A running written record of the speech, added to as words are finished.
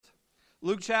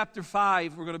Luke chapter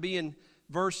 5, we're going to be in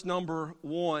verse number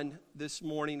 1 this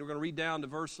morning. We're going to read down to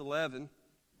verse 11.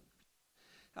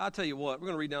 I'll tell you what, we're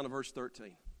going to read down to verse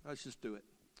 13. Let's just do it.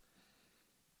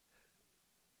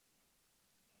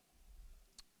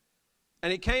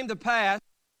 And it came to pass,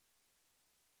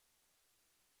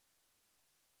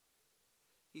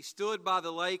 he stood by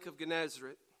the lake of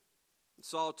Gennesaret and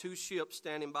saw two ships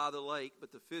standing by the lake,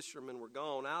 but the fishermen were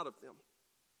gone out of them,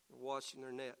 washing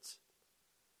their nets.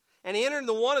 And he entered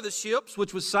into one of the ships,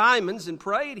 which was Simon's, and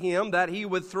prayed him that he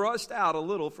would thrust out a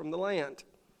little from the land.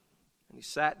 And he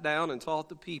sat down and taught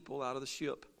the people out of the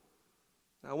ship.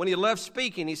 Now when he had left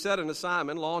speaking, he said unto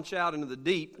Simon, Launch out into the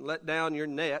deep, and let down your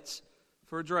nets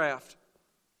for a draught.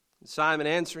 And Simon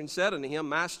answering said unto him,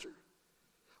 Master,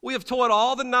 we have toiled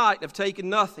all the night and have taken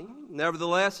nothing.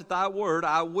 Nevertheless, at thy word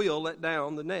I will let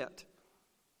down the net.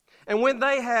 And when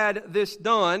they had this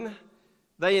done,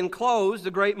 they enclosed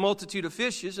a great multitude of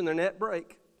fishes, and their net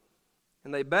brake.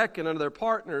 And they beckoned unto their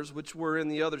partners, which were in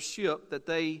the other ship, that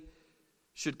they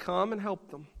should come and help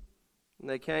them. And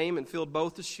they came and filled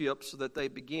both the ships, so that they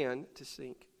began to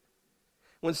sink.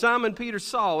 When Simon Peter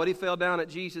saw it, he fell down at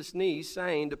Jesus' knees,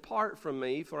 saying, Depart from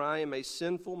me, for I am a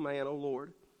sinful man, O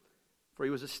Lord. For he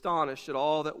was astonished at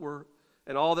all that were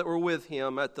with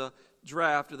him at the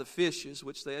draught of the fishes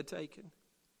which they had taken.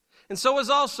 And so was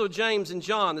also James and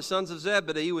John, the sons of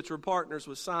Zebedee, which were partners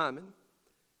with Simon.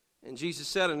 And Jesus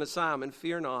said unto Simon,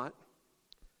 Fear not,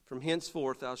 from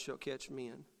henceforth thou shalt catch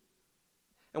men.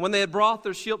 And when they had brought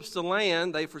their ships to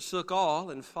land, they forsook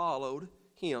all and followed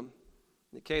him.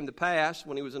 And it came to pass,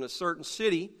 when he was in a certain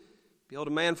city, behold,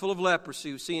 a man full of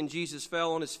leprosy, who seeing Jesus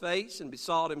fell on his face and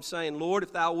besought him, saying, Lord,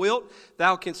 if thou wilt,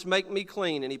 thou canst make me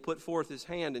clean. And he put forth his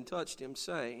hand and touched him,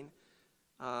 saying,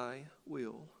 I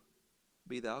will.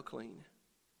 Be thou clean.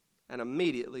 And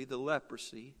immediately the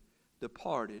leprosy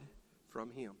departed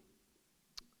from him.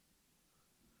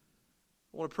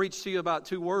 I want to preach to you about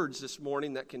two words this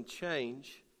morning that can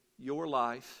change your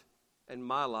life and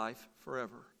my life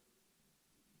forever.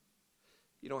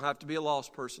 You don't have to be a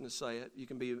lost person to say it. You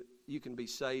can be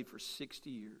saved for 60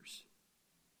 years.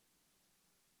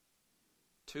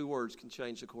 Two words can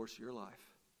change the course of your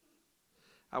life.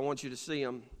 I want you to see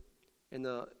them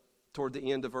toward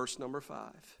the end of verse number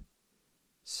 5.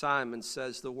 Simon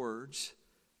says the words,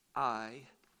 I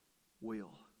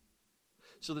will.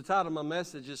 So the title of my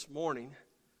message this morning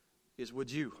is,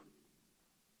 Would you?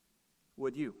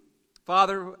 Would you?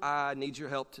 Father, I need your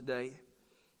help today.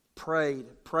 Prayed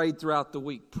throughout the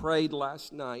week, prayed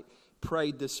last night,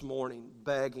 prayed this morning,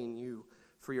 begging you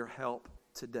for your help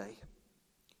today.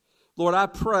 Lord, I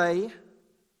pray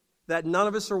that none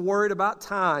of us are worried about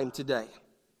time today.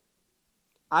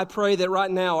 I pray that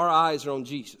right now our eyes are on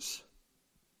Jesus.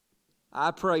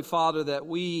 I pray, Father, that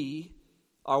we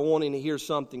are wanting to hear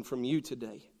something from you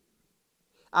today.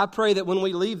 I pray that when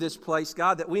we leave this place,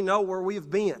 God, that we know where we've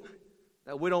been,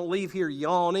 that we don't leave here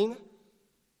yawning,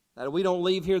 that we don't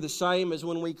leave here the same as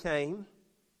when we came.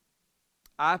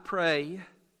 I pray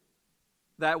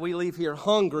that we leave here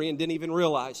hungry and didn't even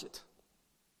realize it.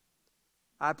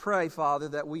 I pray, Father,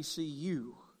 that we see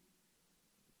you,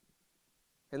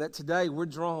 and that today we're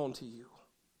drawn to you.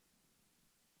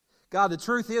 God, the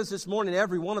truth is this morning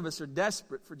every one of us are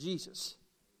desperate for Jesus.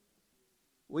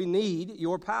 We need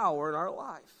your power in our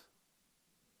life.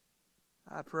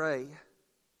 I pray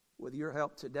with your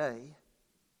help today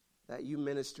that you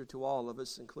minister to all of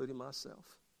us, including myself.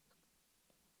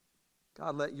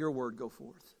 God, let your word go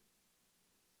forth.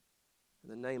 In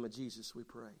the name of Jesus we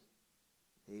pray.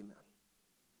 Amen.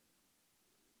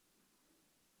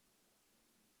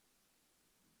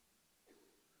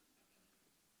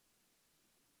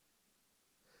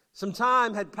 Some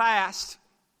time had passed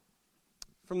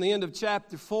from the end of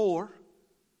chapter 4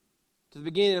 to the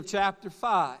beginning of chapter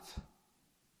 5.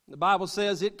 The Bible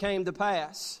says it came to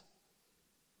pass.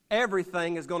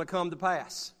 Everything is going to come to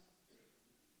pass.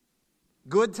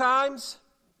 Good times,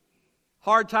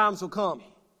 hard times will come.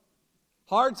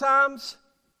 Hard times,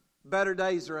 better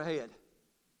days are ahead.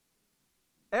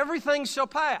 Everything shall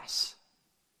pass.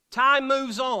 Time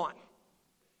moves on.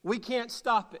 We can't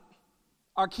stop it.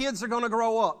 Our kids are going to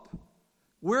grow up.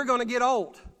 We're going to get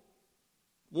old.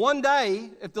 One day,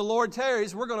 if the Lord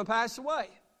tarries, we're going to pass away.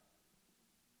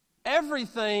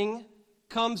 Everything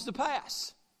comes to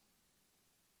pass.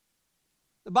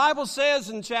 The Bible says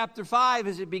in chapter 5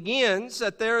 as it begins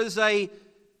that there is a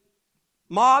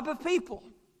mob of people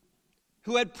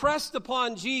who had pressed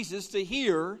upon Jesus to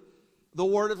hear the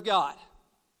Word of God.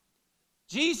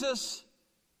 Jesus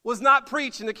was not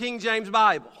preaching the King James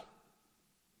Bible.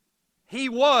 He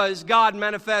was God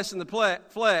manifest in the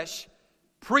flesh,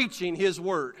 preaching His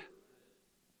Word.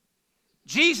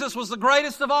 Jesus was the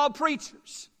greatest of all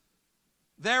preachers.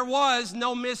 There was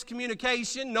no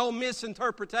miscommunication, no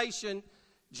misinterpretation.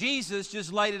 Jesus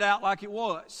just laid it out like it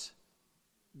was.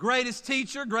 Greatest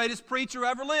teacher, greatest preacher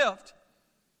ever lived.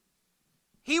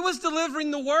 He was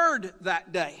delivering the word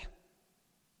that day.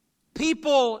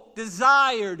 People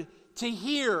desired to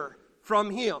hear from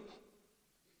him.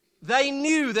 They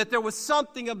knew that there was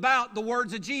something about the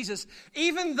words of Jesus.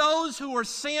 Even those who were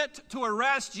sent to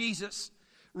arrest Jesus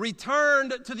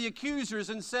returned to the accusers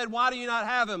and said, "Why do you not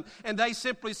have him?" And they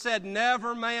simply said,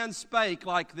 "Never man spake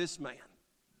like this man."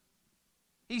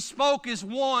 He spoke as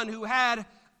one who had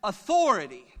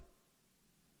authority.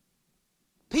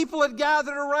 People had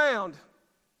gathered around.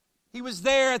 He was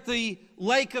there at the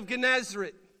Lake of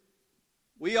Gennesaret.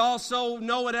 We also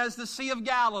know it as the Sea of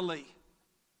Galilee.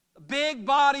 A big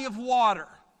body of water,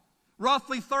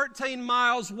 roughly 13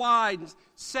 miles wide,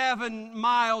 7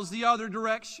 miles the other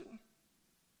direction.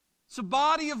 It's a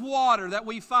body of water that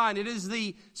we find. It is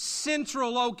the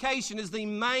central location, is the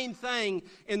main thing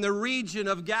in the region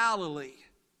of Galilee.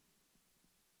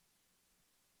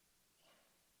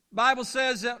 The Bible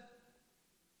says that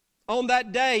on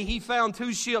that day he found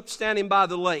 2 ships standing by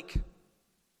the lake.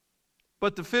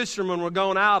 But the fishermen were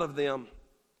gone out of them,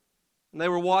 and they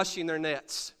were washing their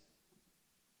nets.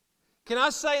 Can I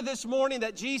say this morning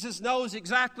that Jesus knows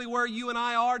exactly where you and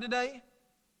I are today?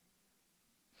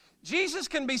 Jesus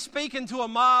can be speaking to a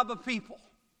mob of people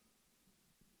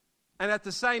and at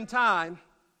the same time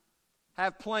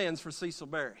have plans for Cecil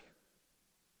Berry.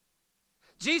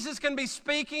 Jesus can be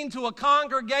speaking to a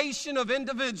congregation of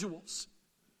individuals.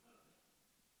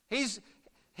 He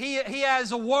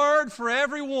has a word for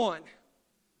everyone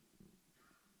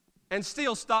and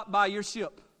still stop by your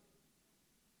ship.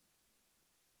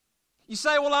 You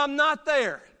say, "Well, I'm not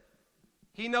there."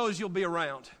 He knows you'll be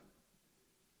around.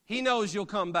 He knows you'll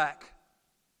come back.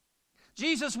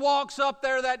 Jesus walks up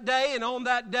there that day, and on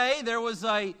that day there was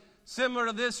a, similar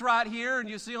to this right here, and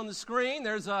you see on the screen,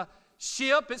 there's a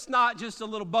ship. It's not just a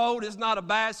little boat. It's not a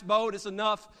bass boat. It's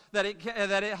enough that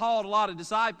it hauled a lot of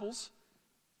disciples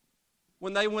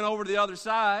when they went over to the other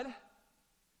side.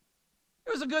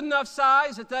 It was a good enough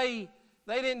size that they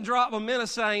didn't drop a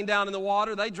menacing down in the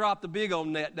water. They dropped a big old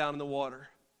net down in the water.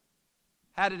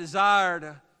 Had a desire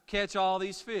to catch all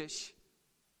these fish.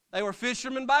 They were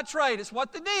fishermen by trade. It's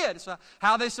what they did. It's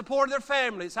how they supported their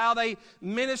families, how they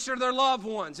ministered their loved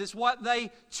ones. It's what they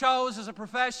chose as a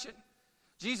profession.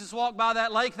 Jesus walked by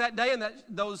that lake that day, and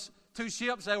those 2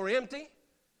 ships, they were empty.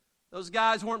 Those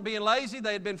guys weren't being lazy.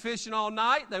 They had been fishing all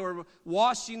night. They were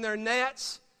washing their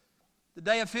nets. The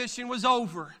day of fishing was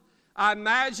over. I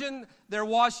imagine their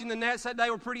washing the nets that day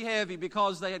were pretty heavy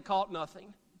because they had caught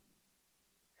nothing.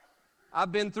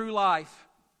 I've been through life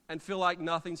and feel like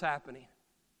nothing's happening.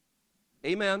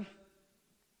 Amen.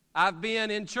 I've been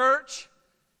in church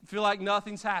and feel like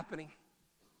nothing's happening.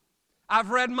 I've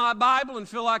read my Bible and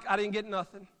feel like I didn't get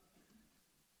nothing.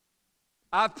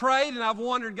 I've prayed and I've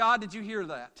wondered, "God, did you hear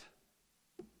that?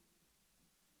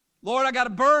 Lord, I got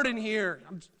a burden here.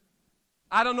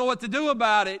 I don't know what to do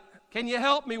about it. Can you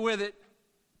help me with it?"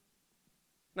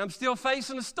 And I'm still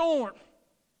facing a storm.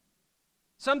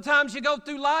 Sometimes you go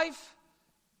through life,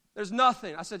 there's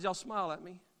nothing. I said, y'all smile at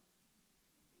me.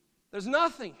 There's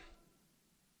nothing.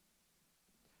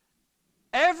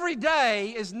 Every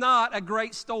day is not a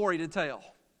great story to tell.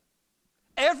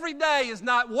 Every day is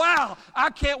not, "Wow,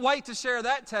 I can't wait to share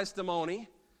that testimony,"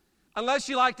 unless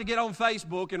you like to get on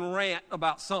Facebook and rant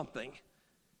about something. Why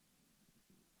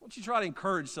don't you try to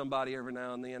encourage somebody every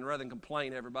now and then rather than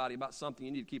complain to everybody about something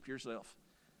you need to keep to yourself?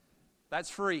 That's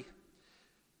free.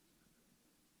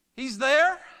 He's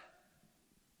there.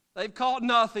 They've caught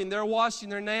nothing. They're washing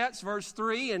their nets. Verse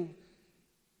 3, and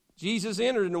Jesus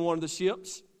entered into one of the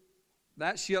ships.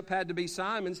 That ship had to be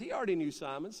Simon's. He already knew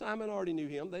Simon. Simon already knew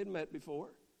him. They'd met before.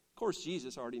 Of course,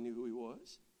 Jesus already knew who he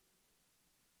was.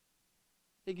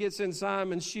 He gets in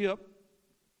Simon's ship,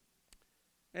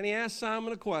 and he asked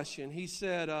Simon a question. He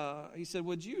said,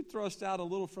 "Would you thrust out a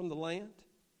little from the land?"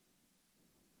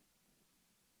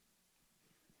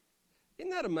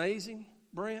 Isn't that amazing,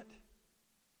 Brent?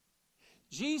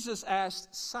 Jesus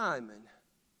asked Simon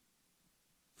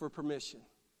for permission.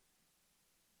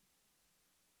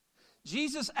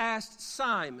 Jesus asked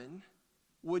Simon,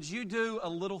 "Would you do a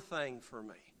little thing for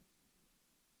me?"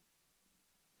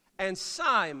 And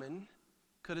Simon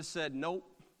could have said,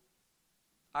 "Nope,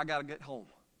 I got to get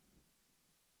home.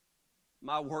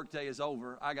 My workday is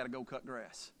over. I got to go cut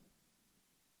grass.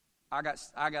 I got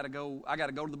to go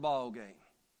to the ball game.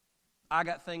 I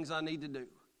got things I need to do."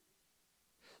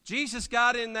 Jesus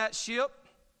got in that ship.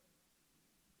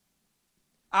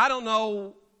 I don't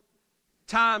know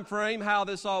time frame, how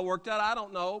this all worked out, I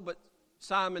don't know, but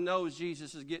Simon knows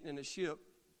Jesus is getting in a ship.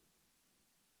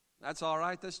 That's all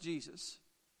right, that's Jesus.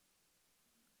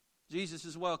 Jesus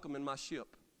is welcome in my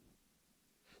ship.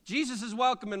 Jesus is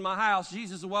welcome in my house.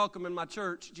 Jesus is welcome in my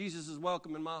church. Jesus is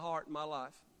welcome in my heart and my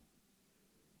life.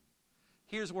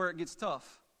 Here's where it gets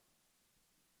tough.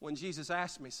 When Jesus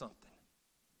asks me something.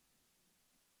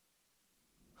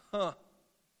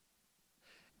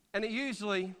 And it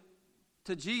usually,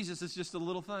 to Jesus, is just a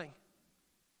little thing.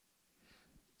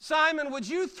 Simon, would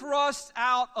you thrust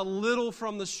out a little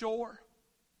from the shore?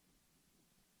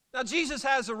 Now, Jesus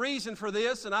has a reason for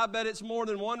this, and I bet it's more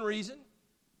than one reason.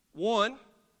 One,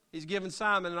 he's given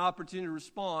Simon an opportunity to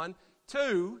respond.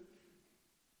 Two,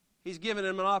 he's given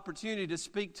him an opportunity to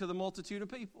speak to the multitude of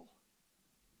people.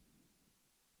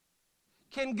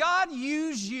 Can God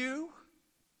use you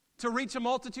to reach a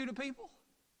multitude of people?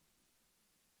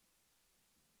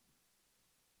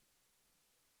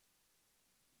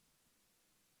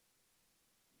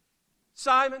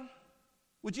 Simon,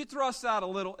 would you thrust out a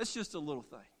little? It's just a little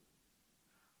thing.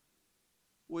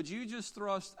 Would you just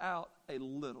thrust out a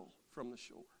little from the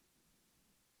shore?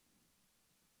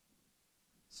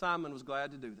 Simon was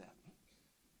glad to do that.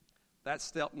 That's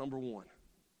step number one.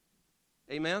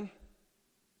 Amen?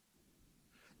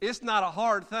 It's not a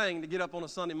hard thing to get up on a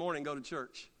Sunday morning and go to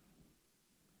church.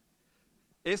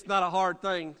 It's not a hard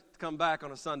thing to come back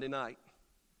on a Sunday night.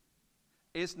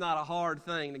 It's not a hard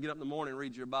thing to get up in the morning and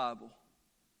read your Bible.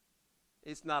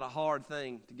 It's not a hard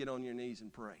thing to get on your knees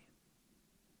and pray.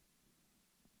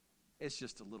 It's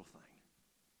just a little thing.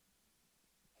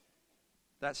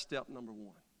 That's step number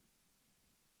one.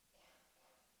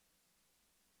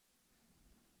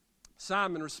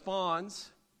 Simon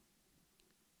responds.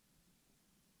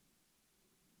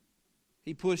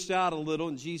 He pushed out a little,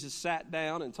 and Jesus sat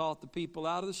down and taught the people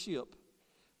out of the ship.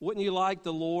 Wouldn't you like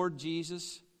the Lord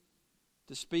Jesus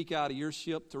to speak out of your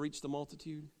ship to reach the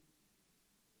multitude?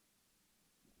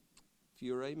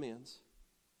 Fewer amens.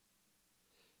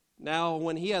 Now,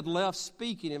 when he had left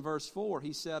speaking in verse 4,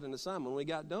 he said unto Simon, when we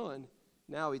got done,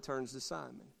 now he turns to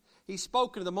Simon. He's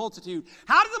spoken to the multitude.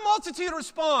 How did the multitude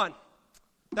respond?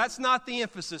 That's not the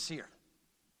emphasis here.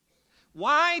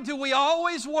 Why do we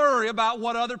always worry about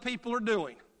what other people are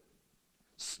doing?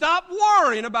 Stop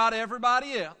worrying about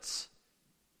everybody else.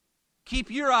 Keep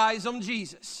your eyes on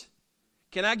Jesus.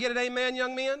 Can I get an amen,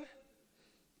 young men?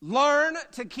 Learn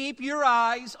to keep your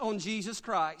eyes on Jesus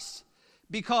Christ.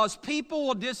 Because people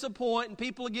will disappoint and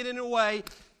people will get in the way.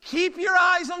 Keep your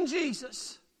eyes on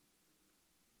Jesus.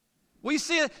 We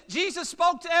see Jesus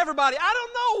spoke to everybody.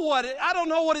 I don't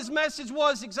know what his message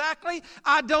was exactly.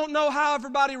 I don't know how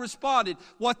everybody responded.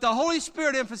 What the Holy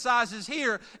Spirit emphasizes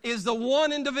here is the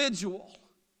one individual.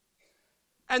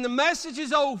 And the message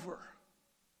is over.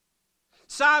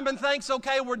 Simon thinks,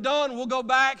 okay, we're done. We'll go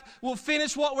back. We'll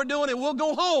finish what we're doing and we'll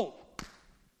go home.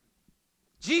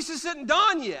 Jesus isn't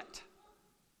done yet.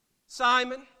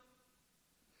 Simon,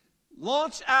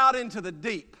 launch out into the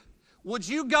deep. Would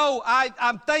you go? I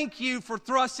thank you for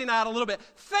thrusting out a little bit.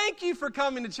 Thank you for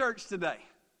coming to church today.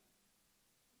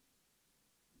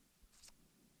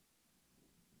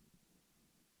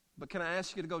 But can I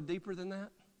ask you to go deeper than that?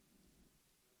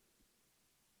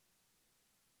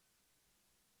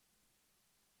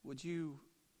 Would you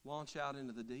launch out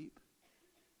into the deep?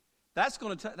 That's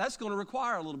going to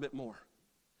require a little bit more.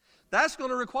 That's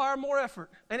going to require more effort.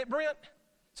 Ain't it, Brent?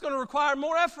 It's going to require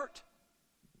more effort.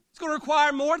 It's going to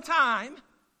require more time.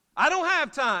 I don't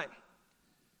have time.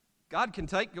 God can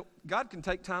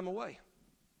take time away.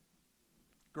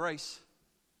 Grace.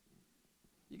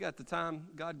 You got the time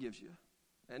God gives you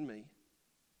and me.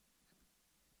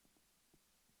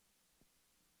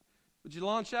 Would you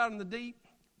launch out in the deep?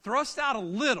 Thrust out a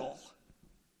little.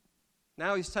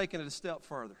 Now he's taking it a step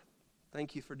further.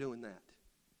 Thank you for doing that.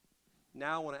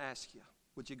 Now I want to ask you,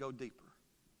 would you go deeper?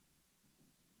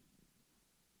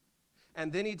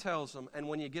 And then he tells them, and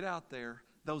when you get out there,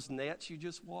 those nets you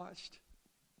just watched,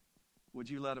 would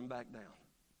you let them back down?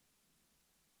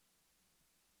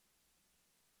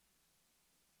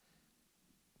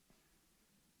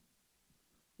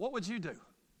 What would you do?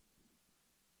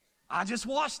 I just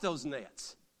washed those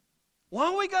nets.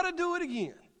 Why do we got to do it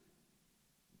again?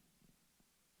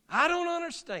 I don't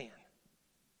understand.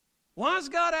 Why is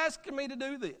God asking me to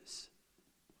do this?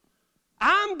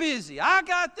 I'm busy. I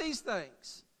got these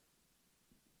things.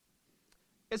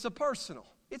 It's personal.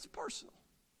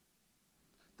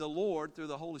 The Lord, through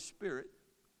the Holy Spirit,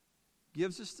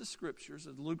 gives us the scriptures,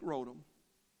 as Luke wrote them,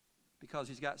 because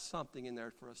he's got something in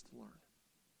there for us to learn.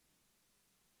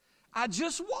 I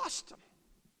just washed them.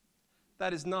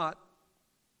 That is not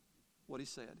what he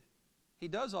said. he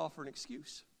does offer an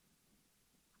excuse.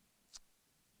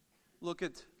 Look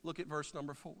at verse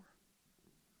number 4.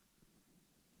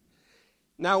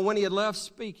 Now when he had left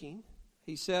speaking,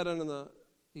 he said unto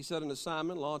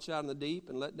Simon, launch out in the deep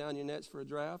and let down your nets for a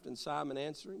draught. And Simon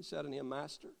answering said unto him,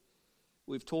 Master,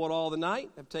 we've toiled all the night,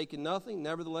 have taken nothing.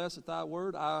 Nevertheless, at thy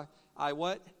word, I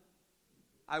what?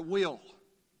 I will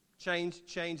change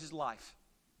his life.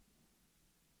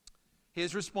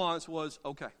 His response was,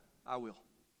 okay, I will.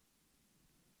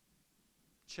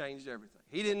 Changed everything.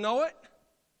 He didn't know it.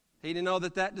 He didn't know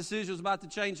that decision was about to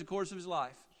change the course of his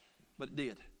life, but it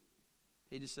did.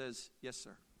 He just says, yes,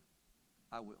 sir,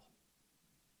 I will.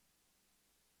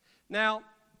 Now,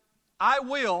 I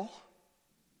will,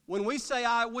 when we say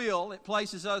I will, it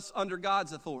places us under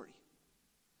God's authority.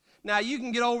 Now, you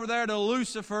can get over there to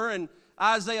Lucifer and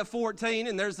Isaiah 14,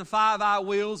 and there's the 5 I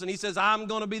wills, and he says, I'm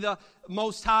going to be the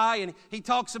Most High, and he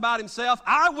talks about himself,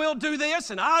 I will do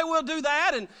this, and I will do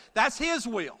that, and that's his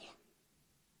will.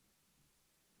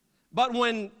 But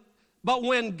when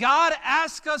God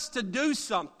asks us to do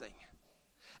something,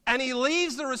 and he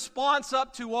leaves the response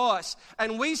up to us,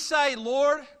 and we say,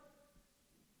 Lord,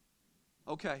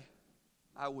 okay,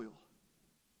 I will.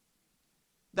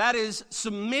 That is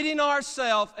submitting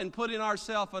ourselves and putting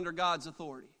ourselves under God's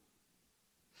authority.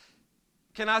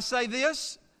 Can I say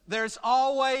this? There's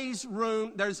always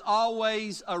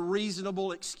a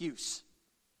reasonable excuse.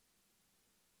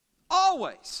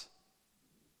 Always.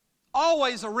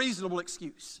 Always a reasonable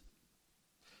excuse.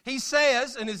 He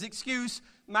says in his excuse,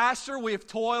 Master, we have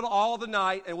toiled all the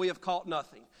night and we have caught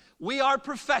nothing. We are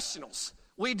professionals.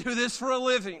 We do this for a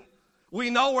living. We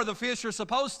know where the fish are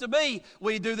supposed to be.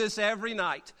 We do this every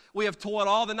night. We have toiled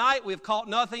all the night. We have caught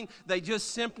nothing. They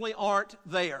just simply aren't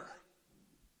there.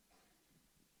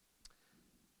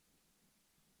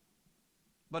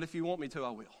 But if you want me to, I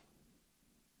will.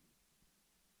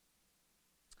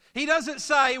 He doesn't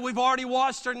say we've already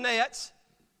washed our nets,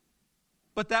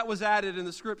 but that was added in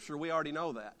the Scripture. We already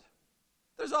know that.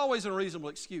 There's always a reasonable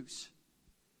excuse.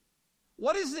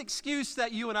 What is the excuse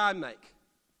that you and I make?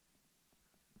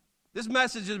 This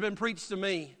message has been preached to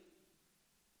me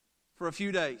for a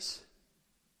few days.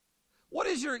 What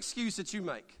is your excuse that you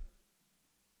make?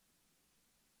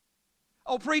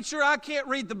 Oh, preacher, I can't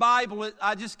read the Bible.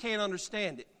 I just can't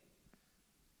understand it.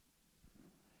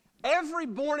 Every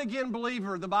born-again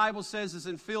believer, the Bible says, is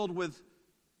indwelled with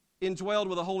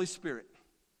the Holy Spirit.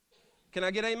 Can I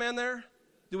get amen there?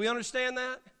 Do we understand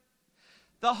that?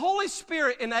 The Holy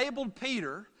Spirit enabled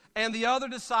Peter and the other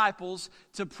disciples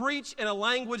to preach in a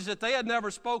language that they had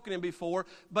never spoken in before,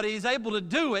 but he's able to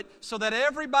do it so that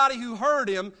everybody who heard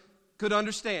him could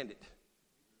understand it.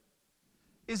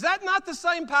 Is that not the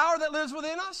same power that lives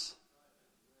within us?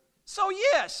 So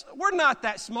yes, we're not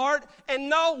that smart, and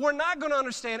no, we're not going to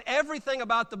understand everything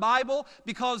about the Bible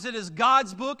because it is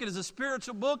God's book, it is a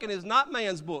spiritual book, and it is not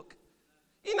man's book.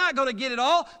 You're not going to get it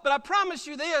all, but I promise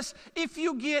you this, if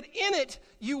you get in it,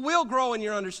 you will grow in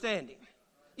your understanding.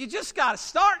 You just got to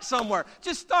start somewhere.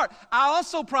 Just start. I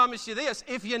also promise you this,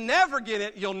 if you never get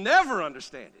it, you'll never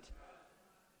understand it.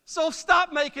 So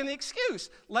stop making the excuse.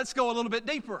 Let's go a little bit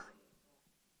deeper.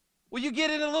 Will you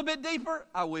get in a little bit deeper?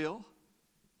 I will.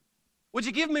 Would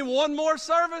you give me one more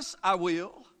service? I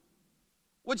will.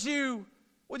 Would you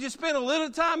spend a little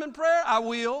time in prayer? I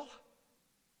will.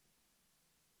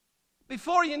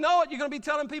 Before you know it, you're going to be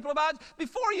telling people about it.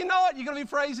 Before you know it, you're going to be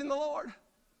praising the Lord.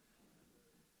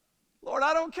 Lord,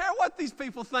 I don't care what these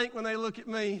people think when they look at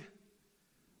me.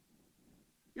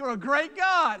 You're a great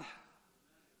God.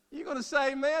 You're going to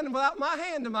say amen without my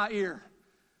hand to my ear.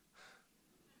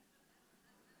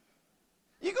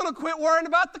 You're going to quit worrying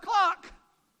about the clock.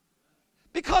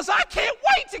 Because I can't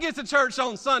wait to get to church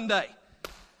on Sunday.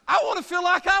 I want to feel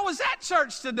like I was at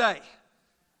church today.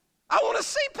 I want to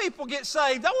see people get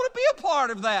saved. I want to be a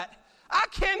part of that. I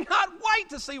cannot wait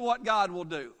to see what God will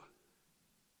do.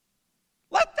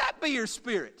 Let that be your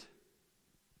spirit.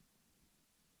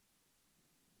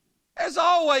 There's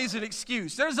always an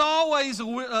excuse. There's always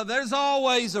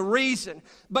a reason.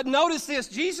 But notice this.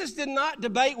 Jesus did not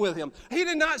debate with him. He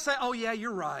did not say, oh yeah,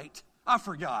 you're right. I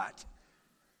forgot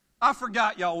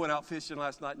y'all went out fishing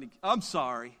last night. I'm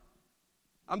sorry.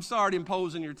 I'm sorry to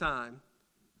impose on your time.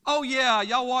 Oh yeah,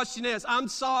 y'all washed your nets. I'm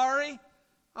sorry.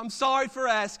 I'm sorry for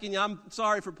asking you. I'm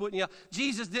sorry for putting you out.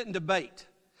 Jesus didn't debate.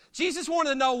 Jesus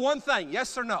wanted to know one thing,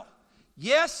 yes or no.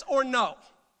 Yes or no.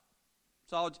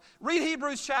 So read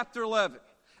Hebrews chapter 11,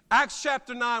 Acts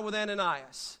chapter 9 with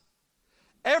Ananias.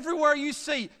 Everywhere you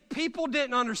see, people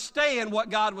didn't understand what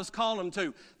God was calling them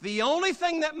to. The only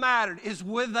thing that mattered is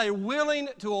were they willing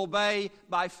to obey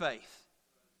by faith.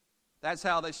 That's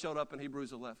how they showed up in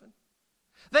Hebrews 11.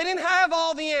 They didn't have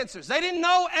all the answers. They didn't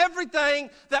know everything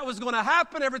that was going to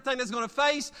happen, everything that's going to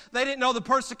face. They didn't know the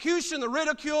persecution, the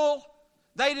ridicule.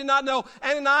 They did not know.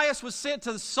 Ananias was sent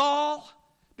to Saul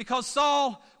because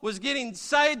Saul was getting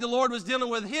saved. The Lord was dealing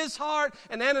with his heart.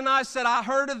 And Ananias said, I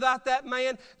heard about that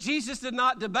man. Jesus did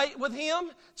not debate with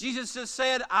him. Jesus just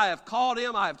said, I have called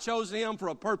him. I have chosen him for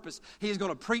a purpose. He is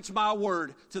going to preach my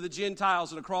word to the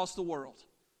Gentiles and across the world.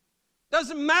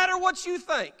 Doesn't matter what you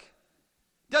think.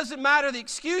 Doesn't matter the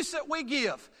excuse that we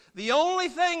give. The only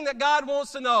thing that God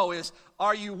wants to know is,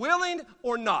 are you willing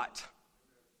or not?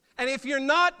 And if you're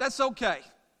not, that's okay.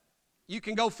 You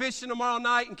can go fishing tomorrow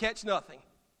night and catch nothing.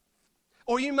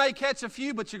 Or you may catch a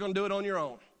few, but you're going to do it on your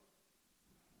own.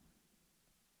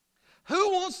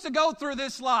 Who wants to go through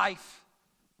this life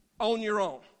on your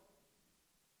own?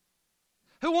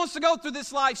 Who wants to go through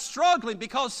this life struggling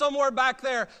because somewhere back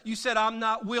there you said, I'm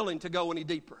not willing to go any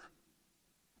deeper.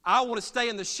 I want to stay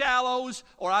in the shallows,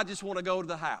 or I just want to go to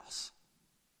the house.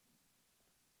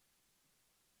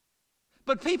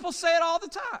 But people say it all the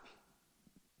time.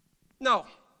 No,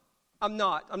 I'm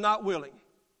not. I'm not willing.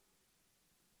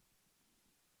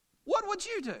 What would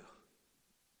you do?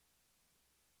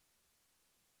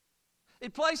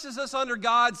 It places us under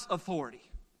God's authority.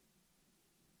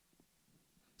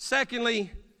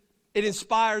 Secondly, it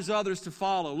inspires others to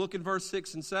follow. Look at verse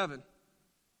 6 and 7.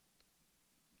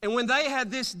 And when they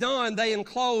had this done, they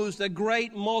enclosed a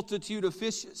great multitude of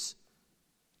fishes,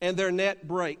 and their net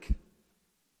brake.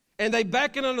 And they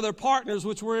beckoned unto their partners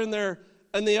which were in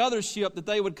the other ship that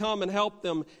they would come and help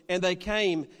them. And they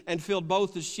came and filled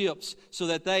both the ships so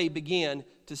that they began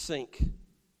to sink.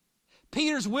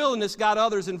 Peter's willingness got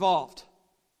others involved.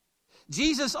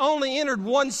 Jesus only entered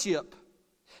one ship.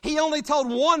 He only told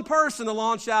one person to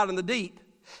launch out in the deep.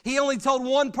 He only told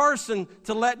one person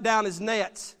to let down his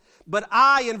nets. But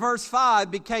I, in verse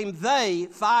 5, became they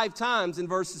 5 times in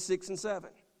verses 6 and 7.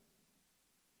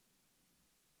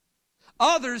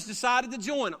 Others decided to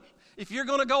join them. If you're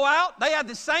going to go out, they had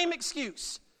the same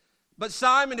excuse. But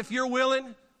Simon, if you're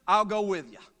willing, I'll go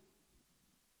with you.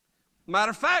 Matter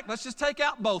of fact, let's just take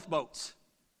out both boats.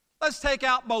 Let's take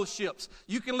out both ships.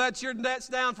 You can let your nets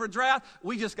down for a draft.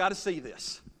 We just got to see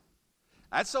this.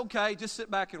 That's okay. Just sit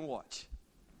back and watch.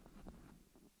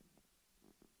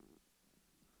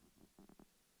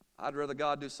 I'd rather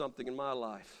God do something in my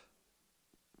life.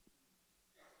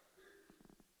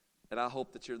 And I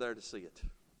hope that you're there to see it.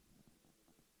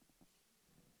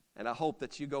 And I hope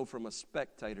that you go from a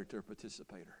spectator to a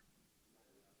participator.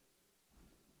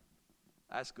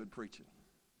 That's good preaching.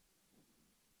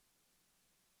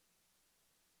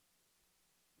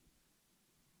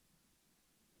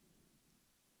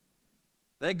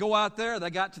 They go out there, they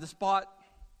got to the spot.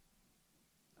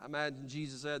 I imagine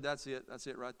Jesus said, that's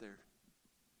it right there.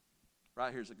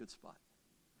 Right here's a good spot.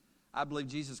 I believe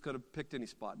Jesus could have picked any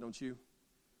spot, don't you?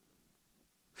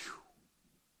 Whew.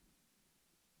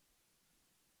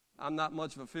 I'm not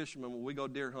much of a fisherman. When we go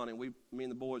deer hunting, me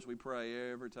and the boys, we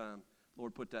pray every time,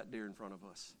 Lord, put that deer in front of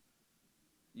us.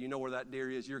 You know where that deer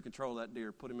is. You're in control of that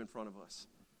deer. Put him in front of us.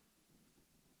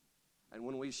 And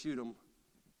when we shoot him,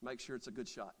 make sure it's a good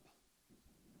shot.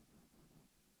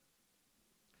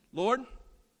 Lord,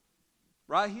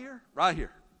 right here, right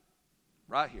here,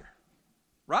 right here,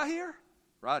 right here,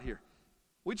 right here.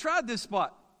 We tried this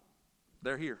spot.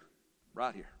 They're here,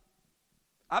 right here.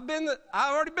 I've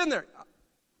already been there.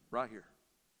 Right here.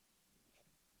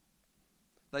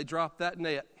 They dropped that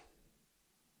net.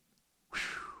 Whew.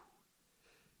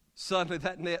 Suddenly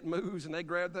that net moves and they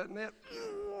grab that net.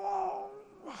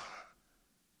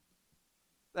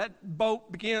 That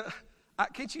boat began.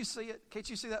 Can't you see it? Can't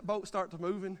you see that boat start to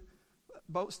moving? That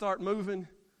boat start moving.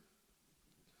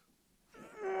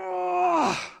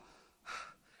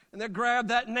 And they grab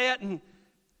that net, and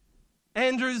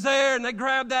Andrew's there, and they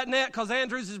grabbed that net because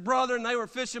Andrew's his brother, and they were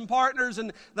fishing partners,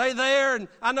 and they there, and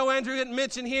I know Andrew didn't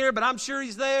mention here, but I'm sure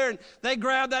he's there, and they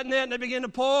grabbed that net, and they begin to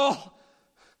pull.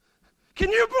 Can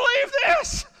you believe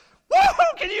this? Woo!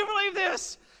 Can you believe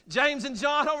this? James and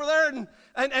John over there,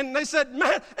 and they said,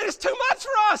 man, it's too much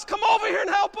for us. Come over here and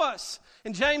help us.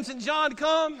 And James and John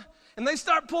come, and they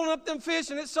start pulling up them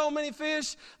fish, and it's so many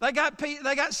fish. They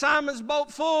got Simon's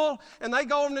boat full, and they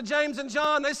go over to James and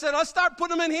John. They said, let's start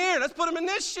putting them in here. Let's put them in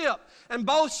this ship. And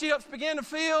both ships began to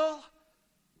fill.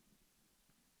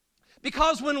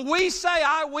 Because when we say,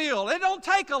 I will, it don't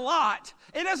take a lot.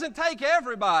 It doesn't take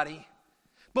everybody.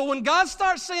 But when God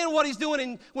starts seeing what He's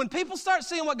doing, when people start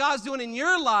seeing what God's doing in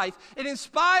your life, it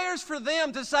inspires for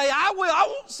them to say, I will. I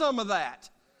want some of that.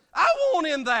 I want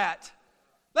in that.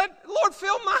 Lord,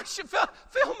 fill my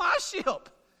ship.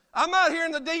 I'm out here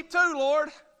in the deep too, Lord.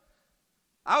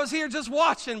 I was here just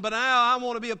watching, but now I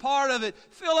want to be a part of it.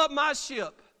 Fill up my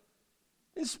ship.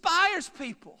 Inspires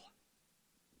people.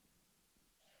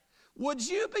 Would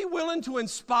you be willing to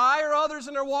inspire others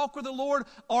in their walk with the Lord,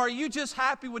 or are you just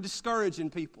happy with discouraging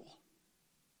people?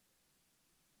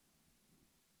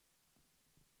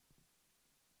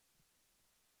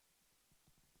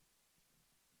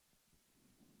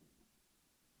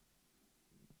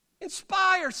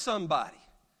 Inspire somebody.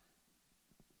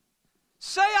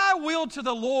 Say I will to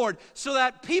the Lord so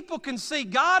that people can see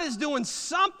God is doing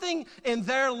something in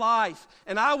their life,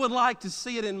 and I would like to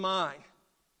see it in mine.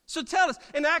 So tell us,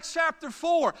 in Acts chapter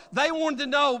 4, they wanted to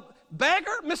know,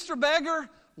 beggar, Mr. Beggar,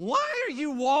 why are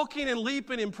you walking and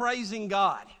leaping and praising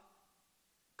God?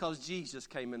 Because Jesus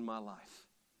came in my life.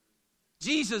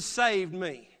 Jesus saved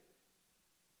me.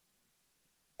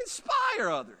 Inspire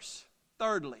others.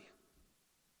 Thirdly,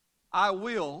 I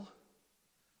will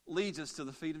leads us to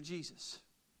the feet of Jesus.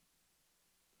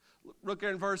 Look there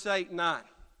in verse 8 and 9.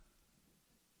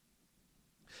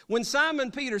 When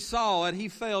Simon Peter saw it, he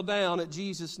fell down at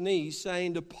Jesus' knees,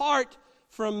 saying, "Depart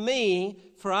from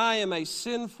me, for I am a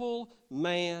sinful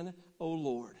man, O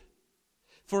Lord."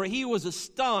 For he was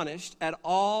astonished at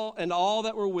all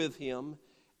that were with him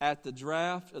at the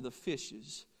draught of the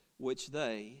fishes which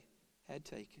they had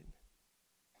taken.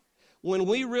 When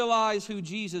we realize who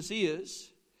Jesus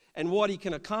is and what he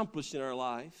can accomplish in our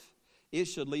life, it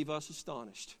should leave us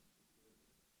astonished.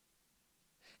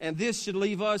 And this should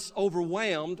leave us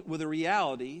overwhelmed with the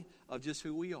reality of just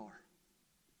who we are.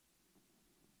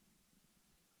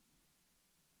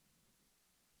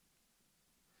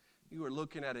 You are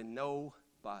looking at a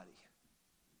nobody.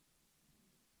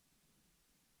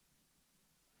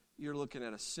 You're looking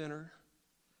at a sinner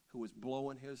who was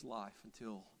blowing his life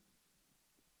until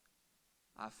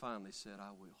I finally said,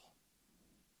 I will.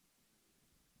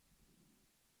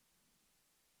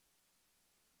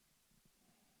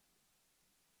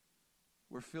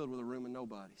 We're filled with a room of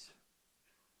nobodies.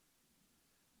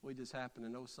 We just happen to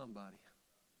know somebody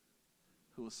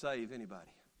who will save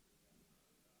anybody.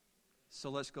 So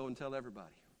let's go and tell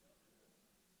everybody.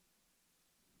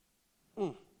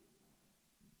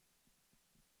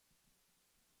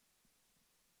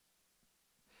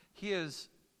 His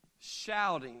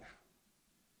shouting,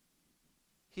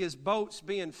 his boats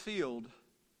being filled,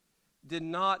 did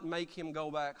not make him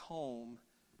go back home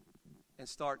and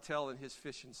start telling his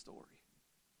fishing story.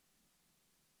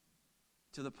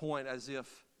 To the point as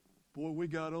if, boy, we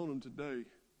got on them today.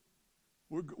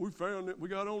 We found it. We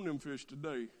got on them fish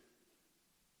today.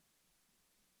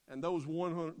 And those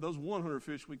 100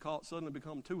 fish we caught suddenly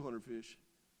become 200 fish.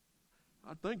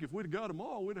 I think if we'd have got them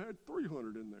all, we'd have had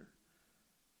 300 in there.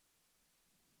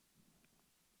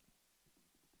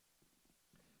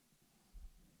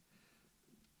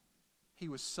 He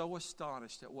was so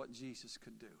astonished at what Jesus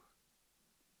could do.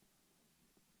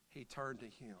 He turned to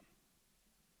him.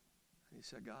 And he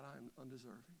said, God, I am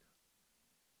undeserving.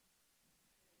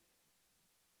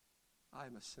 I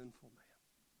am a sinful man.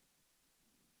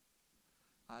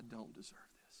 I don't deserve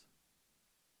this.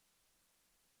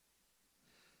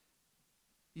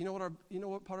 You know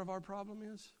what part of our problem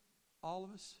is? All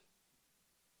of us.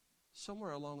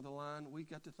 Somewhere along the line, we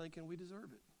got to thinking we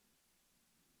deserve it.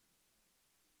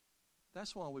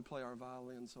 That's why we play our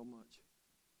violin so much.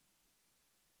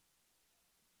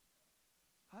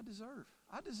 I deserve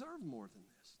more than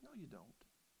this. No, you don't.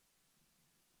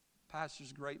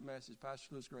 Pastor's great message.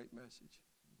 Pastor Lewis' great message.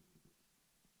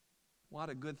 Why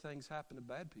do good things happen to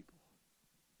bad people?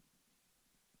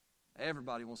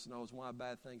 Everybody wants to know is why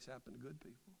bad things happen to good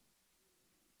people.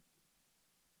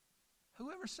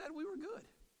 Whoever said we were good?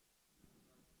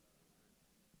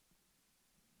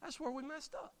 That's where we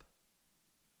messed up.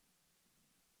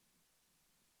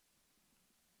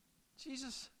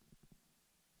 Jesus,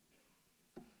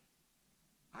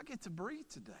 I get to breathe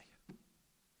today.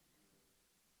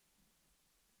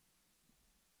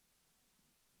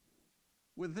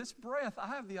 With this breath, I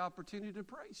have the opportunity to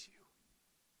praise you.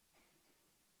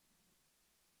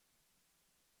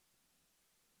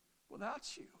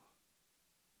 Without you,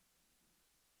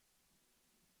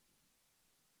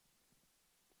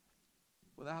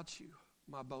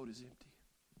 my boat is empty.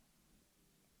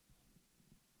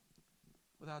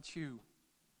 Without you,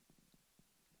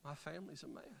 my family's a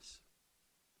mess.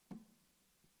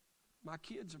 My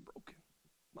kids are broken.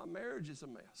 My marriage is a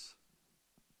mess.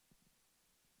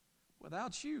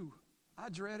 Without you, I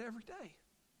dread every day.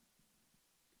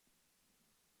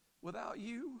 Without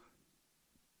you,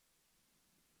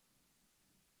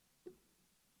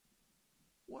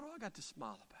 what do I got to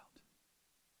smile about?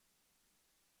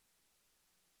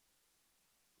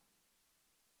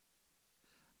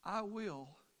 I will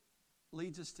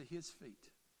leads us to His feet.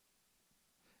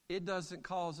 It doesn't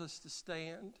cause us to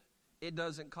stand. It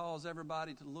doesn't cause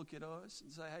everybody to look at us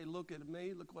and say, hey, look at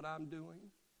me, look what I'm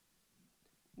doing.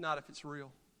 Not if it's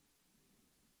real.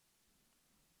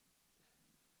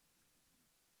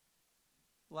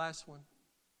 Last one.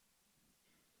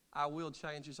 I will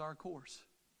changes our course.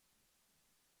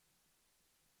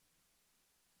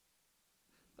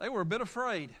 They were a bit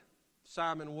afraid.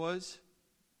 Simon was.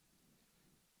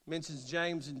 Mentions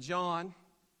James and John.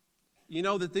 You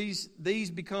know that these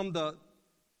become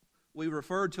we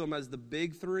refer to them as the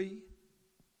big three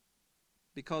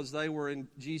because they were in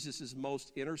Jesus'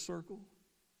 most inner circle.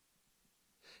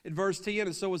 In verse 10,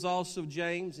 and so was also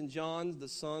James and John, the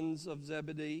sons of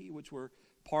Zebedee, which were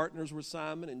partners with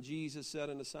Simon. And Jesus said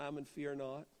unto Simon, fear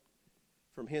not,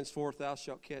 from henceforth thou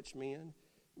shalt catch men.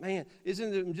 Man,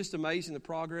 isn't it just amazing the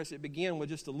progress? It began with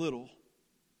just a little.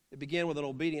 It began with an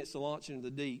obedience to launch into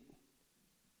the deep.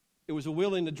 It was a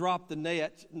willing to drop the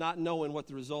net, not knowing what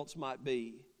the results might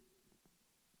be.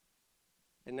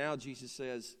 And now Jesus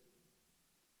says,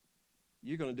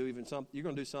 you're going to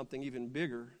do something even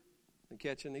bigger than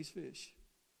catching these fish.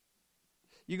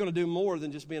 You're going to do more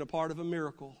than just being a part of a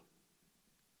miracle.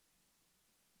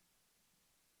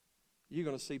 You're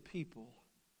going to see people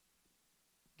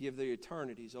give their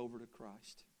eternities over to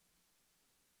Christ.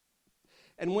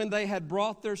 And when they had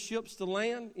brought their ships to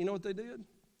land, you know what they did?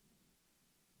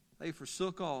 They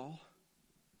forsook all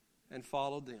and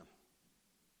followed them.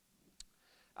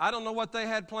 I don't know what they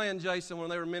had planned, Jason, when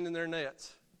they were mending their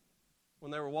nets,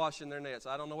 when they were washing their nets.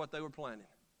 I don't know what they were planning.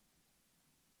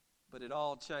 But it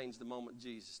all changed the moment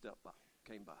Jesus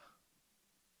came by.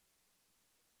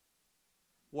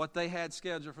 What they had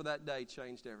scheduled for that day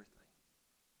changed everything.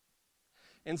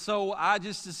 And so I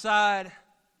just decide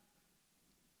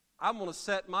I'm going to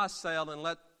set my sail and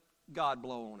let God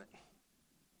blow on it.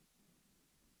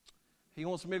 He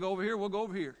wants me to go over here, we'll go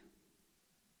over here.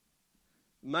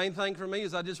 The main thing for me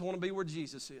is I just want to be where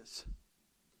Jesus is.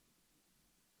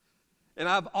 And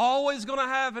I'm always going to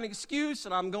have an excuse,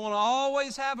 and I'm going to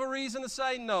always have a reason to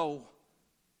say no.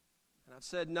 And I've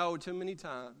said no too many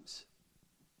times.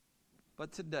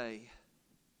 But today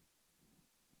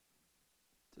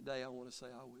I want to say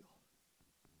I will.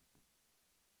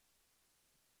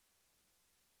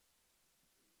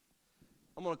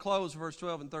 I'm going to close verse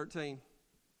 12 and 13.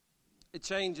 It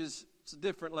changes. It's a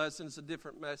different lesson. It's a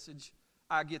different message.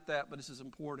 I get that, but this is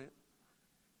important.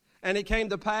 And it came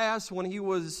to pass when he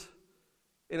was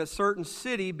in a certain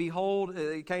city, behold,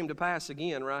 it came to pass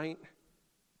again, right?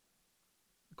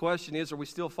 The question is, are we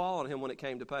still following him when it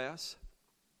came to pass?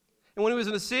 And when he was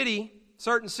in a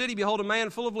certain city, behold, a man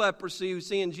full of leprosy, who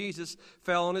seeing Jesus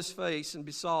fell on his face and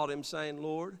besought him, saying,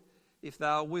 Lord, if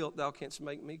thou wilt, thou canst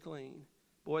make me clean.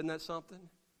 Boy, isn't that something?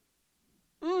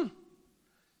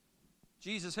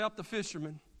 Jesus helped the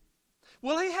fisherman.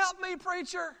 Will he help me,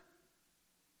 preacher?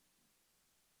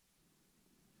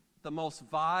 The most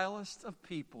vilest of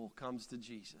people comes to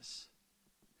Jesus.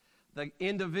 The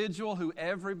individual who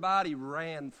everybody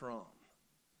ran from,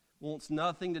 wants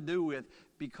nothing to do with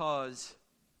because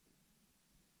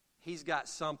he's got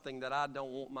something that I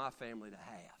don't want my family to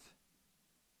have.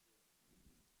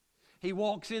 He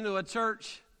walks into a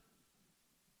church.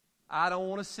 I don't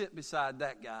want to sit beside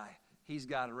that guy. He's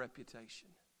got a reputation.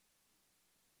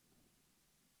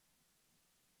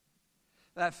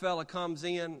 That fella comes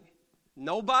in.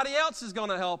 Nobody else is going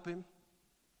to help him.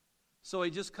 So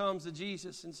he just comes to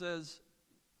Jesus and says,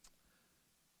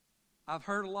 I've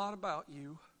heard a lot about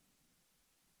you.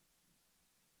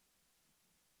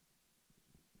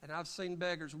 And I've seen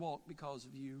beggars walk because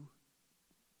of you.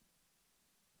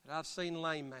 And I've seen a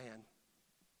lame man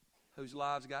whose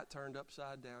lives got turned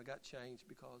upside down, got changed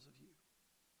because of you.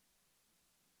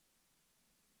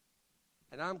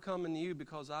 And I'm coming to you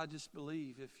because I just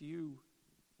believe if you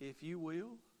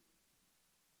will,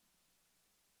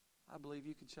 I believe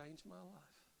you could change my life.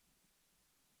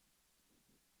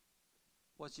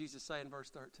 What's Jesus say in verse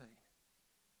 13?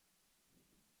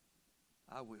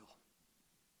 I will.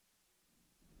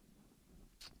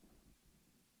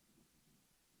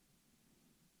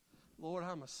 Lord,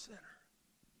 I'm a sinner.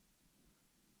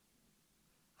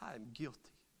 I am guilty.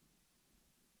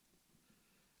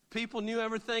 People knew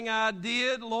everything I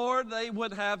did, Lord, they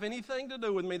wouldn't have anything to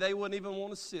do with me. They wouldn't even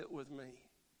want to sit with me.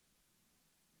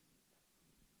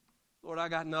 Lord, I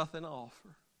got nothing to offer.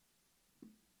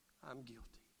 I'm guilty.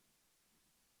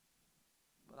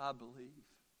 But I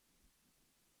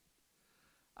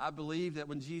believe that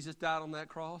when Jesus died on that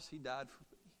cross, he died for me.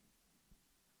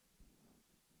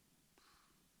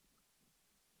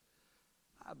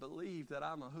 I believe that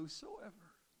I'm a whosoever.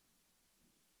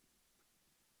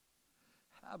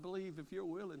 I believe if you're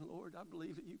willing, Lord, I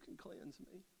believe that you can cleanse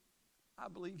me. I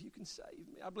believe you can save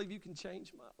me. I believe you can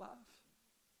change my life.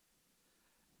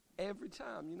 Every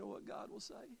time, you know what God will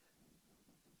say?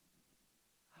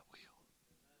 I will.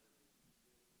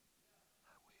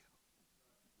 I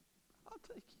will. I'll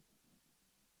take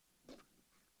you.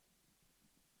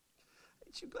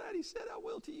 Ain't you glad he said I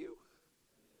will to you?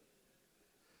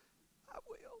 I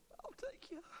will. I'll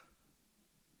take you.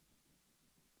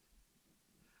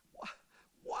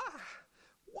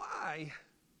 Why?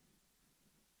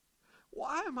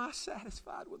 Why am I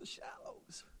satisfied with the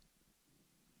shallows?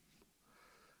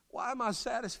 Why am I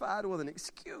satisfied with an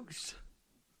excuse?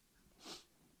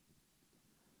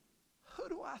 Who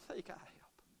do I think I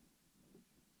help?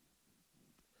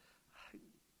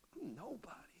 I'm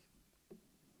nobody.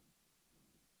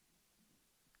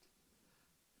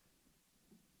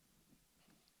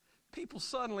 People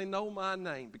suddenly know my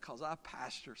name because I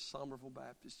pastor Somerville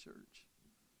Baptist Church.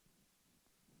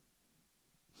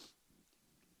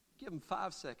 Give them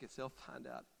 5 seconds, they'll find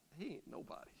out he ain't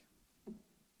nobody.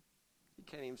 He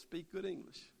can't even speak good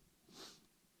English.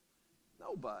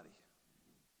 Nobody.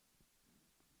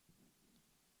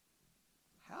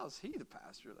 How's he the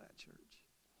pastor of that church?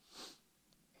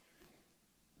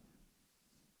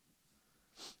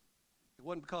 It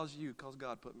wasn't because of you, because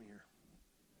God put me here.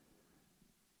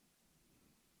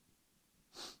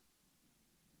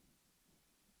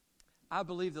 I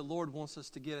believe the Lord wants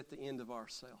us to get at the end of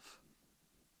ourselves.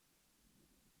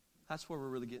 That's where we're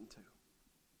really getting to.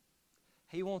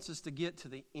 He wants us to get to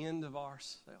the end of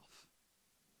ourselves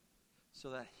so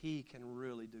that he can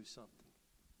really do something.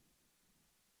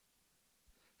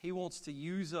 He wants to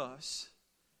use us,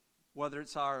 whether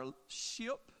it's our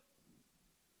ship,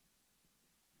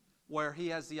 where he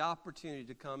has the opportunity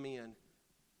to come in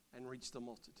and reach the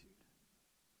multitude.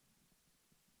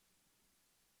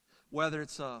 Whether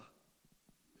it's a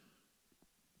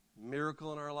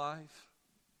miracle in our life.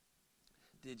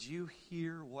 Did you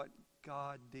hear what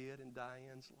God did in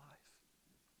Diane's life?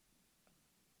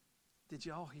 Did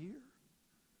y'all hear?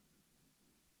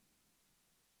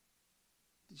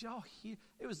 Did y'all hear?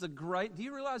 It was do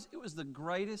you realize it was the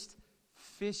greatest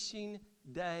fishing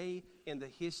day in the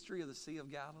history of the Sea of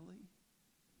Galilee?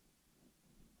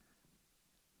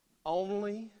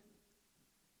 Only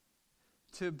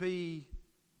to be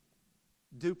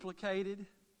duplicated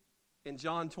in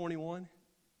John 21,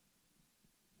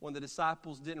 when the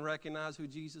disciples didn't recognize who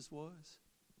Jesus was.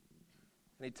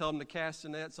 And he told them to cast the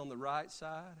nets on the right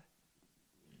side.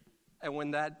 And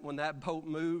when that boat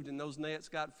moved and those nets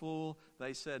got full,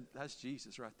 they said, that's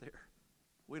Jesus right there.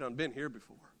 We done been here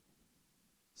before.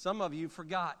 Some of you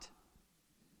forgot.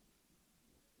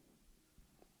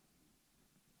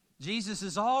 Jesus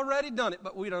has already done it,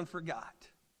 but we done forgot.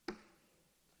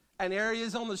 And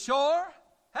areas on the shore,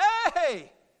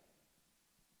 hey!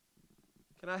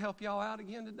 Can I help y'all out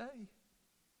again today?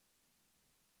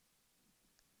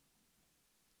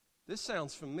 This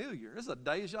sounds familiar. This is a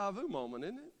deja vu moment,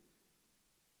 isn't it?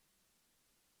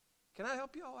 Can I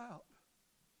help y'all out?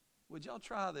 Would y'all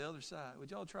try the other side?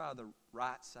 Would y'all try the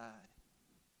right side?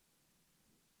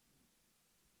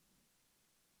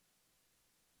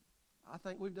 I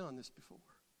think we've done this before.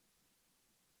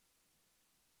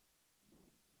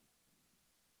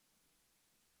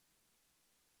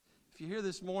 If you're here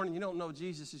this morning, you don't know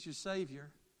Jesus as your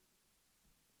Savior,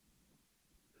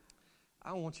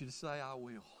 I want you to say, I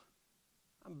will.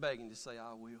 I'm begging to say,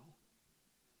 I will.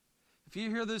 If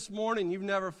you're here this morning and you've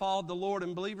never followed the Lord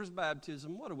in believer's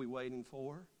baptism, what are we waiting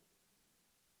for?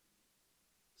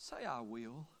 Say, I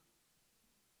will.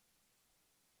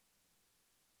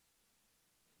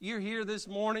 You're here this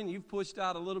morning, you've pushed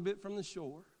out a little bit from the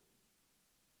shore.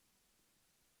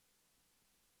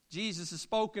 Jesus has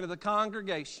spoken to the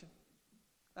congregation.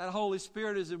 That Holy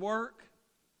Spirit is at work,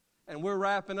 and we're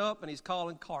wrapping up, and he's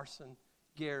calling Carson,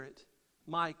 Garrett,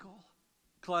 Michael,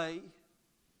 Clay,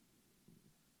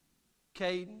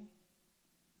 Caden,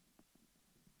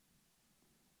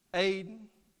 Aiden,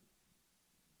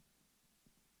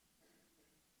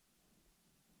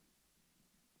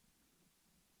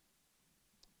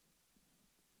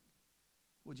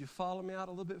 would you follow me out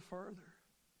a little bit further?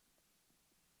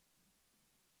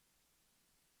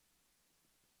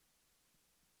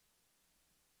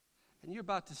 And you're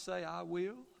about to say, I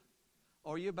will,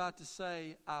 or you're about to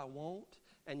say, I won't,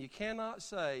 and you cannot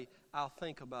say, I'll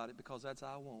think about it, because that's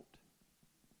I won't.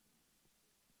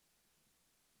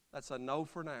 That's a no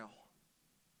for now.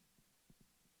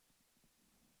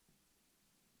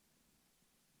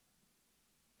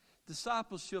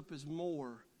 Discipleship is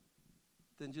more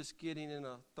than just getting in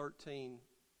a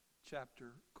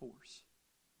 13-chapter course.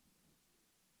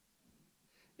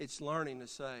 It's learning to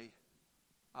say,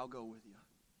 I'll go with you.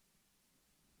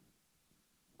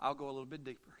 I'll go a little bit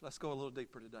deeper. Let's go a little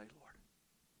deeper today, Lord.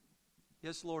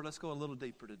 Yes, Lord, let's go a little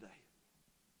deeper today.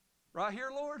 Right here,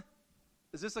 Lord?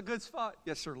 Is this a good spot?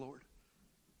 Yes, sir, Lord.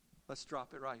 Let's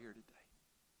drop it right here today.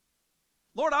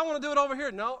 Lord, I want to do it over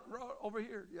here. No, over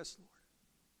here. Yes, Lord.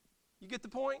 You get the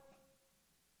point?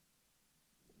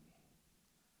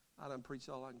 I done preached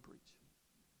all I can preach.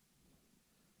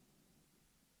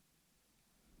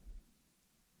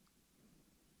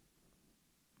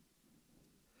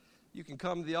 You can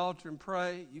come to the altar and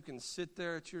pray. You can sit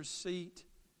there at your seat.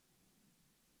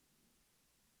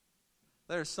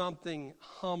 There's something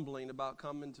humbling about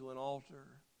coming to an altar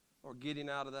or getting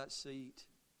out of that seat.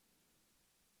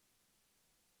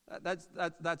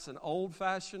 That's an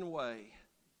old-fashioned way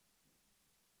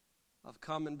of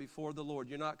coming before the Lord.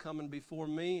 You're not coming before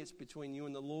me. It's between you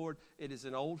and the Lord. It is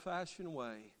an old-fashioned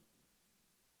way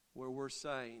where we're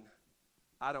saying,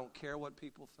 I don't care what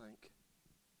people think.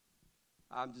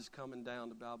 I'm just coming down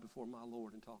to bow before my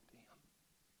Lord and talk to Him.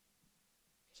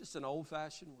 It's just an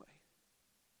old-fashioned way.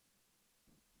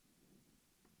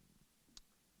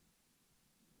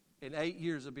 In 8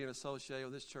 years of being associated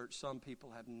with this church, some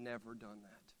people have never done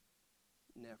that.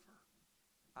 Never.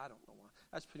 I don't know why.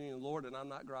 That's between the Lord, and I'm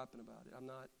not griping about it.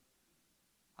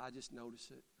 I just notice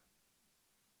it.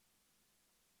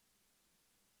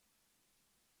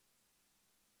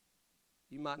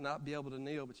 You might not be able to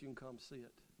kneel, but you can come see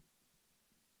it.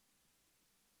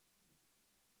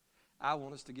 I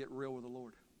want us to get real with the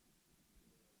Lord.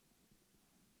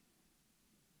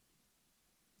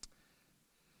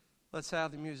 Let's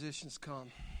have the musicians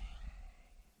come.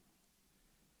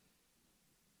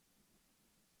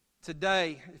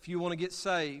 Today, if you want to get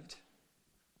saved,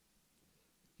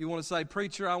 you want to say,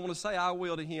 preacher, I want to say I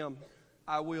will to Him.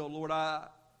 I will, Lord, I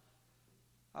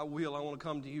will. I want to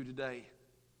come to you today.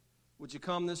 Would you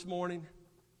come this morning?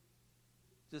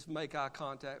 Just make eye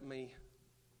contact with me.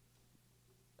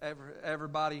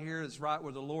 Everybody here is right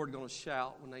where the Lord going to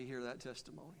shout when they hear that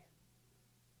testimony.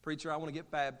 Preacher, I want to get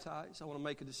baptized. I want to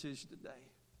make a decision today.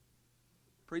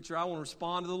 Preacher, I want to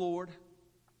respond to the Lord.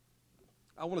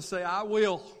 I want to say, I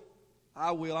will.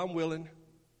 I'm willing.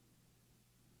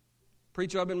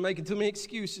 Preacher, I've been making too many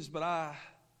excuses, but I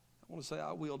want to say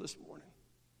I will this morning.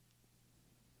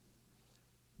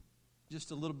 Just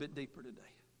a little bit deeper today.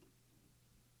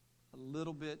 A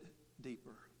little bit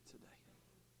deeper today.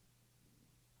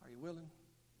 Are you willing?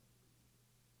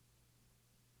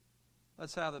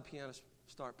 Let's have the pianist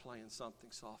start playing something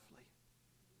softly.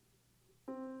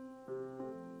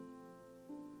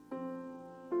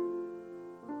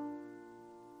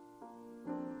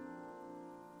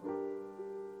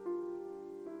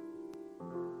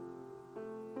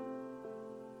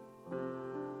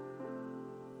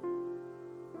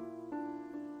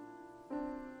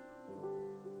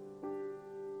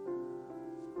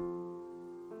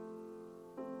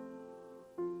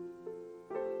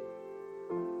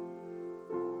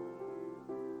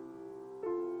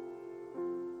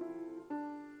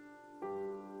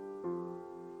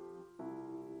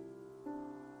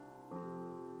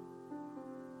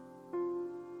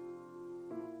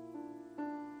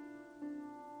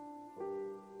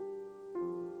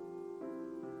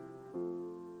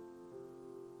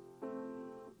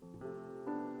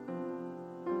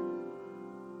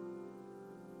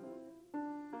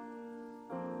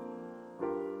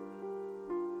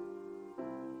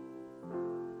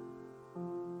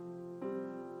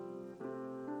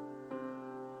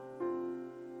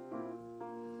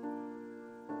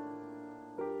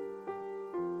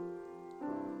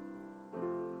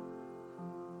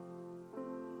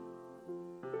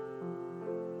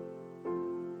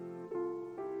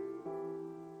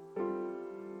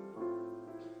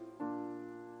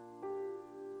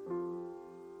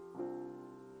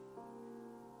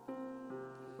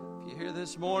 Here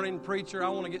this morning, preacher, I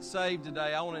want to get saved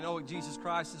today. I want to know that Jesus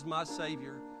Christ is my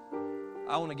Savior.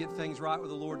 I want to get things right with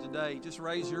the Lord today. Just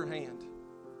raise your hand.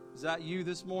 Is that you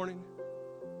this morning?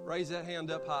 Raise that hand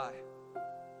up high.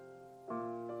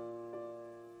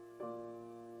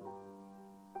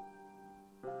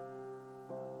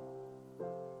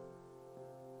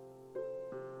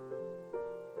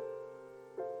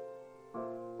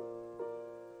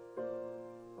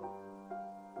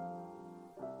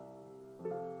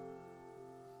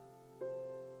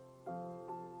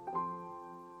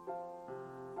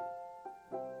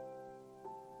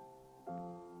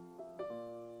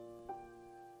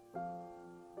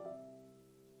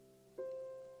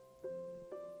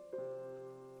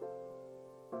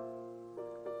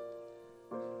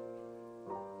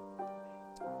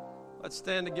 Let's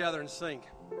stand together and sing.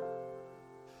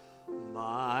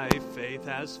 My My faith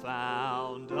has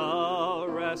found a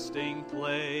resting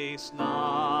place,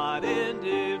 not in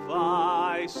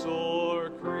device or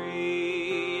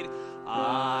creed.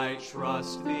 I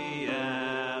trust the end.